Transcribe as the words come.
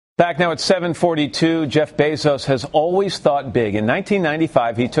Back now at 7:42, Jeff Bezos has always thought big. In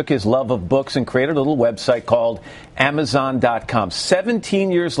 1995, he took his love of books and created a little website called Amazon.com.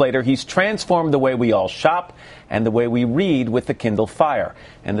 17 years later, he's transformed the way we all shop and the way we read with the Kindle Fire.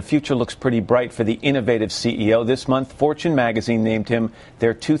 And the future looks pretty bright for the innovative CEO. This month, Fortune magazine named him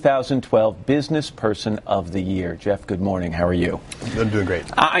their 2012 Business Person of the Year. Jeff, good morning. How are you? I'm doing great.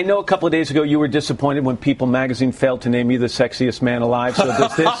 I know a couple of days ago you were disappointed when People magazine failed to name you the sexiest man alive. So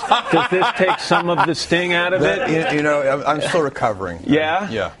does this take some of the sting out of it? You know, I'm still recovering. Yeah?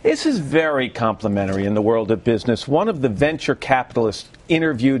 Yeah. This is very complimentary in the world of business. One of the venture capitalists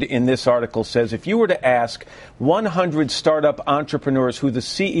interviewed in this article says if you were to ask 100 startup entrepreneurs who the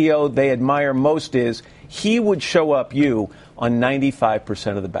CEO they admire most is, he would show up you on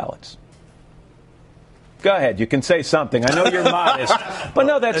 95% of the ballots. Go ahead. You can say something. I know you're modest, but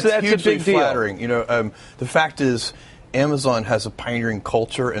no, that's a big deal. Flattering. You know, the fact is, Amazon has a pioneering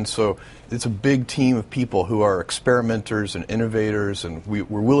culture, and so it's a big team of people who are experimenters and innovators, and we're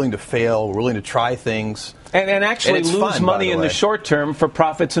willing to fail, we're willing to try things. And actually lose money in the short term for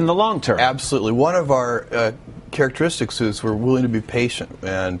profits in the long term. Absolutely. One of our characteristics is we're willing to be patient,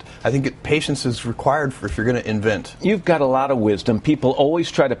 and I think patience is required if you're going to invent. You've got a lot of wisdom. People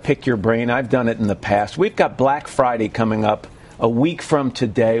always try to pick your brain. I've done it in the past. We've got Black Friday coming up a week from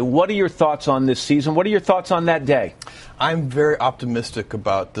today. What are your thoughts on this season? What are your thoughts on that day? I'm very optimistic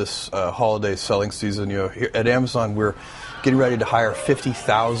about this holiday selling season. You know, here at Amazon, we're getting ready to hire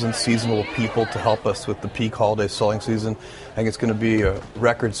 50,000 seasonal people to help us with the peak holiday selling season. I think it's going to be a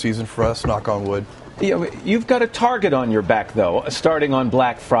record season for us, knock on wood. You've got a target on your back, though, starting on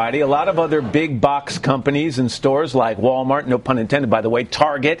Black Friday. A lot of other big box companies and stores like Walmart, no pun intended, by the way,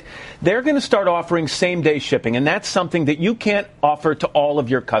 Target, they're going to start offering same-day shipping, and that's something that you can't offer to all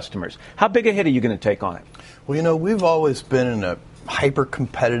of your customers. How big a hit are you going to take on it? Well, you know, we've always been in a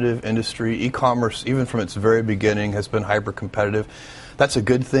hyper-competitive industry. E-commerce, even from its very beginning, has been hyper-competitive. That's a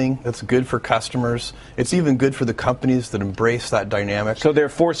good thing. That's good for customers. It's even good for the companies that embrace that dynamic. So they're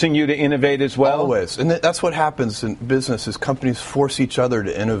forcing you to innovate as well? Always. And that's what happens in business is companies force each other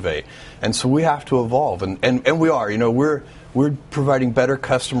to innovate. And so we have to evolve. And we are. You know, we're providing better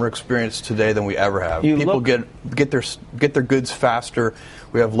customer experience today than we ever have. People get their goods faster.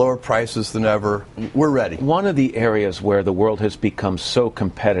 We have lower prices than ever. We're ready. One of the areas where the world has become so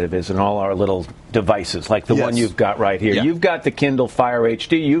competitive is in all our little devices, like the one you've got right here. Yeah. You've got the Kindle Fire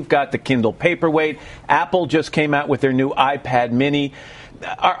HD. You've got the Kindle Paperweight. Apple just came out with their new iPad Mini.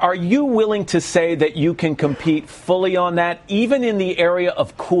 Are you willing to say that you can compete fully on that, even in the area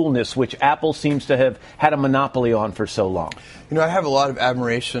of coolness, which Apple seems to have had a monopoly on for so long? You know, I have a lot of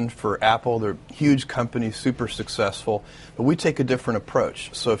admiration for Apple. They're a huge company, super successful, but we take a different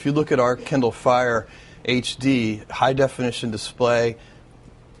approach. So if you look at our Kindle Fire HD, high-definition display,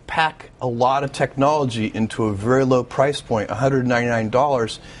 pack a lot of technology into a very low price point,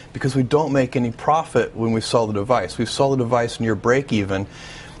 $199, because we don't make any profit when we sell the device. We sell the device near break even,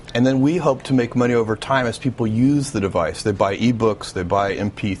 and then we hope to make money over time as people use the device. They buy ebooks, they buy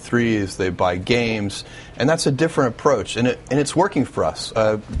MP3s, they buy games, and that's a different approach, and it's working for us.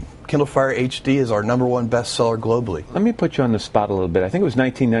 Kindle Fire HD is our #1 bestseller globally. Let me put you on the spot a little bit. I think it was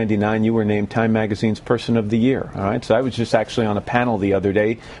 1999 you were named Time Magazine's Person of the Year. All right, so I was just actually on a panel the other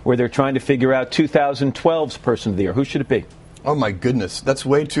day where they're trying to figure out 2012's Person of the Year. Who should it be? Oh, my goodness. That's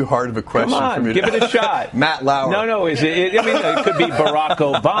way too hard of a question for me. Give it a shot. Matt Lauer. No, I mean, it could be Barack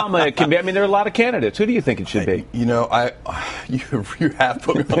Obama. It can be, there are a lot of candidates. Who do you think it should be? You know, you have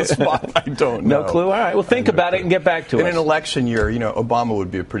put me on the spot. I don't know. No clue? All right. Well, think about it and get back to us. In an election year, you know, Obama would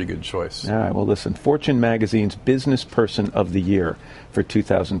be a pretty good choice. All right. Well, listen, Fortune Magazine's Business Person of the Year for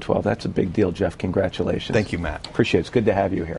 2012. That's a big deal, Jeff. Congratulations. Thank you, Matt. Appreciate it. It's good to have you here.